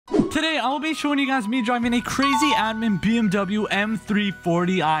Today, I will be showing you guys me driving a crazy admin BMW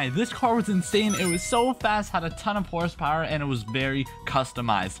M340i. This car was insane. It was so fast, had a ton of horsepower, and it was very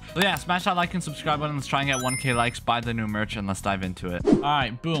customized. So yeah, smash that like and subscribe button. Let's try and get 1K likes, buy the new merch, and let's dive into it. All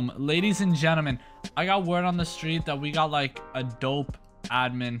right, boom. Ladies and gentlemen, I got word on the street that we got like a dope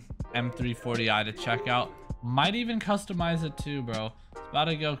admin M340i to check out. Might even customize it too, bro. It's about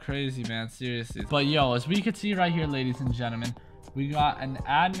to go crazy, man. Seriously. But yo, as we can see right here, ladies and gentlemen, we got an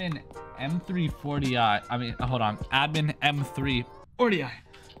admin M340i. I mean, hold on, admin M340i.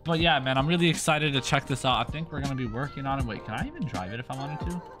 But yeah, man, I'm really excited to check this out. I think we're gonna be working on it. Wait, can I even drive it if I wanted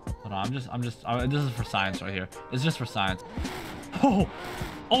to? Hold on, this is for science right here. It's just for science. Oh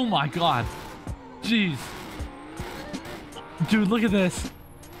my God, jeez, dude, look at this.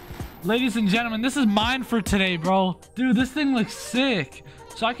 Ladies and gentlemen, this is mine for today, bro. Dude, this thing looks sick.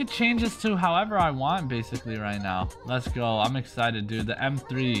 So I could change this to however I want basically right now. Let's go. I'm excited, dude. The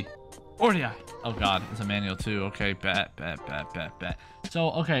M340i. Oh God, it's a manual too. Okay, bet.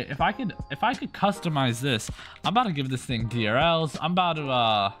 So okay, if I could customize this, I'm about to give this thing DRLs. I'm about to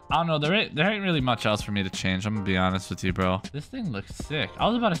I don't know, there ain't really much else for me to change. I'm gonna be honest with you, bro. This thing looks sick. I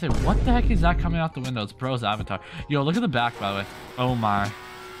was about to say, what the heck is that coming out the window? It's bro's avatar. Yo, look at the back, by the way. Oh my.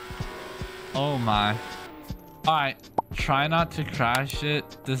 Oh my. All right, try not to crash it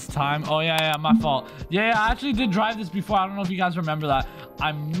this time. Oh yeah, my fault. Yeah, I actually did drive this before. I don't know if you guys remember that.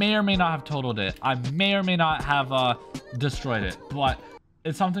 I may or may not have totaled it. I may or may not have destroyed it, but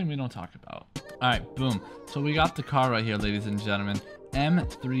it's something we don't talk about. All right, boom. So we got the car right here, ladies and gentlemen.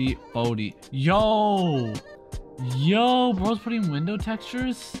 M340. Yo, bro's putting window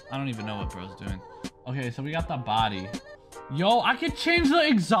textures. I don't even know what bro's doing. Okay, so we got the body. Yo, I can change the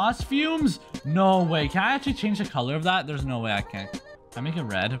exhaust fumes? No way. Can I actually change the color of that? There's no way I can. Can I make it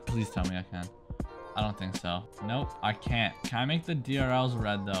red? Please tell me I can. I don't think so. Nope, I can't. Can I make the DRLs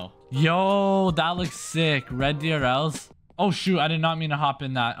red though? Yo, that looks sick. Red DRLs. Oh shoot, I did not mean to hop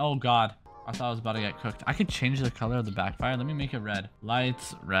in that. Oh God. I thought I was about to get cooked. I could change the color of the backfire. Let me make it red.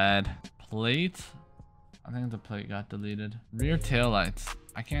 Lights, red. Plate. I think the plate got deleted. Rear tail lights.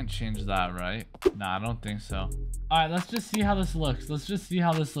 I can't change that, right? Nah, I don't think so. All right, let's just see how this looks. Let's just see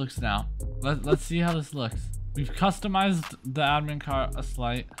how this looks now. Let's see how this looks. We've customized the admin car a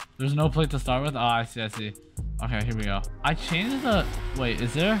slight. There's no plate to start with. Oh, I see. Okay, here we go. I changed the... Wait,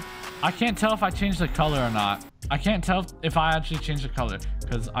 is there... I can't tell if I changed the color or not. I can't tell if I actually changed the color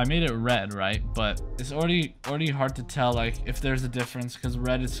because I made it red, right? But it's already hard to tell like if there's a difference because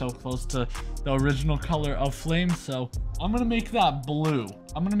red is so close to the original color of flame. So I'm gonna make that blue.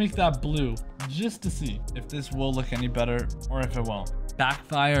 I'm gonna make that blue just to see if this will look any better or if it won't.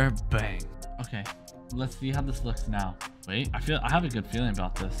 Backfire, bang. Okay, let's see how this looks now. Wait, I have a good feeling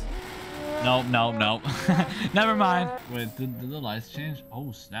about this. No. Never mind. Wait, did the lights change?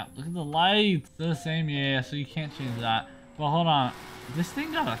 Oh snap, look at the lights. They're the same, yeah, so you can't change that. But hold on, this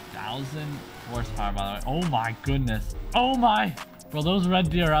thing got 1,000 horsepower, by the way. Oh my goodness. Oh my. Bro, those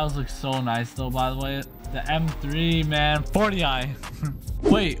red DRLs look so nice though, by the way. The M3, man, 40i.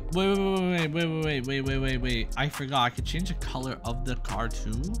 Wait. I forgot, I could change the color of the car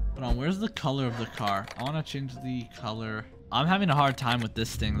too. Hold on, where's the color of the car? I want to change the color. I'm having a hard time with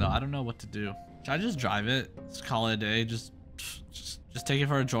this thing though. I don't know what to do. Should I just drive it? Just call it a day. Just take it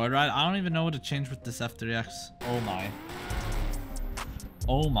for a joyride. I don't even know what to change with this F3X.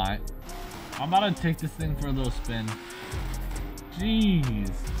 Oh my. I'm about to take this thing for a little spin. Jeez.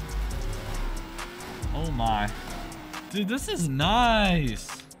 Oh my. Dude, this is nice.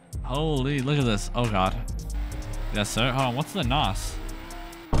 Holy, look at this. Oh God. Yes, sir. Hold on. What's the NOS?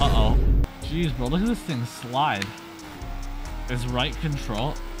 Uh-oh. Jeez, bro. Look at this thing slide. Is right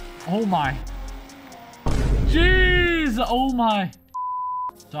control. Oh my. Jeez. Oh my.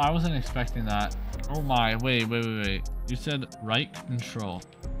 So I wasn't expecting that. Oh my. Wait. You said right control.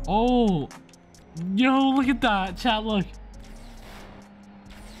 Oh. Yo, look at that. Chat, look.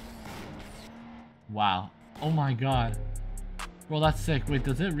 Wow. Oh my God. Bro, that's sick. Wait,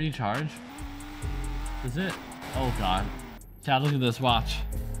 does it recharge? Does it? Oh God. Chat, look at this. Watch.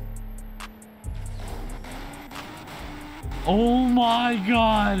 Oh my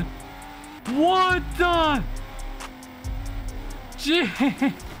God. What the?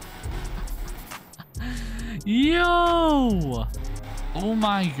 Yo. Oh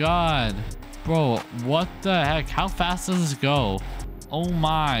my God. Bro, what the heck? How fast does this go? Oh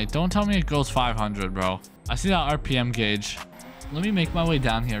my. Don't tell me it goes 500, bro. I see that RPM gauge. Let me make my way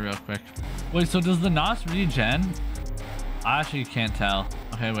down here real quick. Wait, so does the NOS regen? I actually can't tell.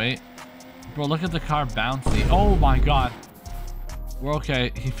 Okay, wait. Bro, look at the car bouncy. Oh my God. We're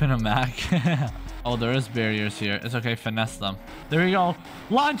okay. He finna Mac. Oh, there is barriers here. It's okay. Finesse them. There we go.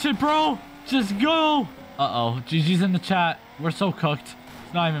 Launch it, bro. Just go. Uh-oh. GG's in the chat. We're so cooked.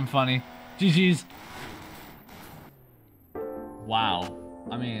 It's not even funny. GG's. Wow.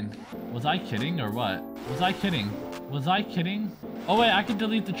 I mean, was I kidding or what? Was I kidding? Was I kidding? Oh, wait. I could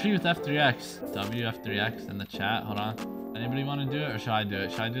delete the tree with F3X. WF3X in the chat. Hold on. Anybody want to do it or should I do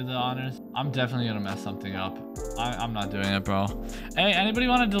it? Should I do the honors? I'm definitely going to mess something up. I'm not doing it, bro. Hey, anybody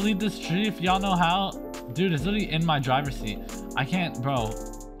want to delete this tree if y'all know how? Dude, it's literally in my driver's seat. I can't, bro.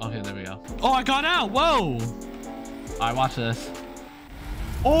 Okay, there we go. Oh, I got out. Whoa. All right, watch this.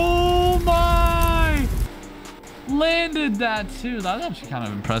 Oh, my. Landed that, too. That's actually kind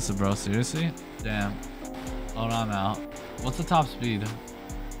of impressive, bro. Seriously? Damn. Hold on now. What's the top speed?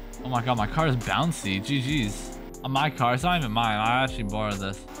 Oh, my God. My car is bouncy. GG's. My car, it's not even mine. I actually borrowed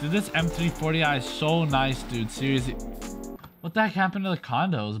this. Dude, this M340I is so nice, dude. Seriously. What the heck happened to the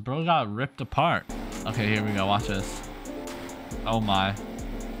condos? Bro got ripped apart. Okay, here we go. Watch this. Oh my.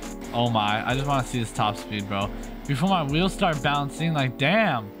 Oh my. I just want to see this top speed, bro. Before my wheels start bouncing, like,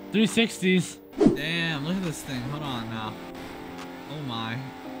 damn. 360s. Damn, look at this thing. Hold on now. Oh my.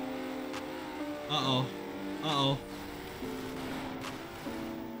 Uh-oh. Uh-oh.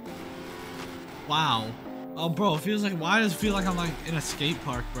 Wow. Oh, bro, it feels like, why does it feel like I'm like in a skate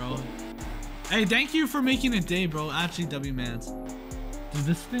park, bro? Hey, thank you for making a day, bro. Actually, W-Mans. Dude,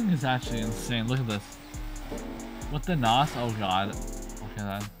 this thing is actually insane. Look at this. What the NOS? Oh, God. Okay,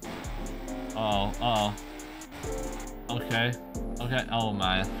 then. Uh-oh. Uh-oh. Okay. Okay. Oh,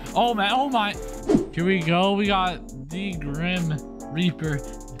 my. Oh, man. Oh, my. Here we go. We got the Grim Reaper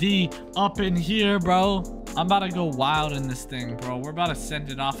D up in here, bro. I'm about to go wild in this thing, bro. We're about to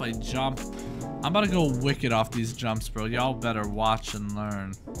send it off a jump. I'm about to go wicked off these jumps, bro. Y'all better watch and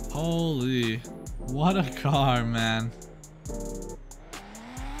learn. Holy. What a car, man.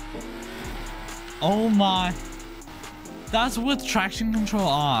 Oh my. That's with traction control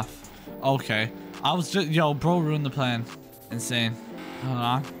off. Okay. I was just... Yo, bro ruined the plan. Insane. Hold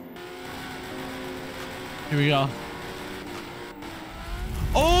on. Here we go.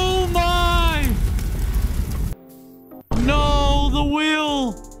 Oh my! No, the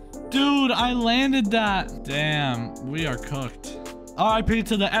wheel! Dude, I landed that. Damn, we are cooked. RIP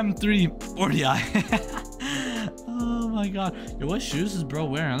to the M340I. Oh my God. Yo, what shoes is bro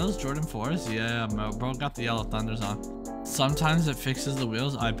wearing? Are those Jordan 4s? Yeah, bro got the yellow Thunders on. Sometimes it fixes the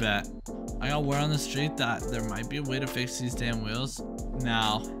wheels, I bet. I got word on the street that there might be a way to fix these damn wheels.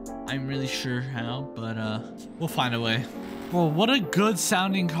 Now, I'm really sure how, but we'll find a way. Bro, what a good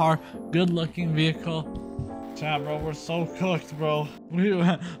sounding car. Good looking vehicle. Chat, bro, we're so cooked, bro.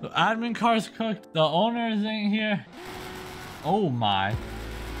 The admin car's cooked. The owner isn't here. Oh my.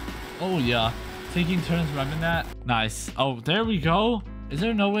 Oh yeah. Taking turns revving that. Nice. Oh, there we go. Is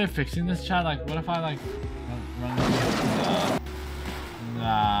there no way of fixing this, chat? Like, what if I like run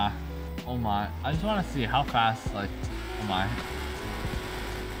nah. Oh my. I just want to see how fast, like, oh my.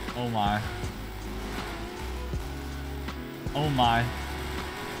 Oh my. Oh my.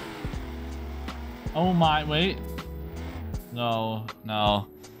 Oh my, wait. No, no.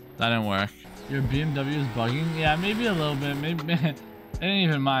 That didn't work. Your BMW is bugging? Yeah, maybe a little bit. Maybe it ain't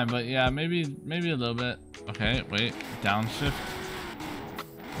even mine, but yeah, maybe a little bit. Okay, wait. Downshift.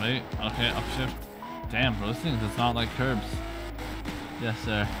 Wait, okay, upshift. Damn, bro, this thing does not like curbs. Yes,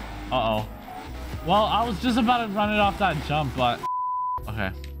 sir. Uh-oh. Well, I was just about to run it off that jump, but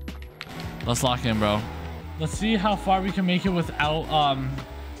okay. Let's lock in, bro. Let's see how far we can make it without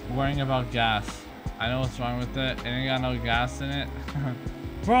worrying about gas. I know what's wrong with it. It ain't got no gas in it.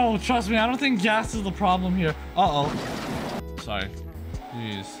 Bro, trust me, I don't think gas is the problem here. Uh-oh. Sorry.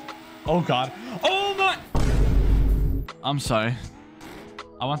 Jeez. Oh, God. Oh, my. I'm sorry.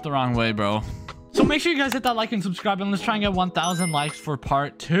 I went the wrong way, bro. So make sure you guys hit that like and subscribe, and let's try and get 1,000 likes for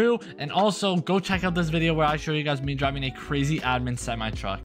part 2. And also, go check out this video where I show you guys me driving a crazy admin semi-truck.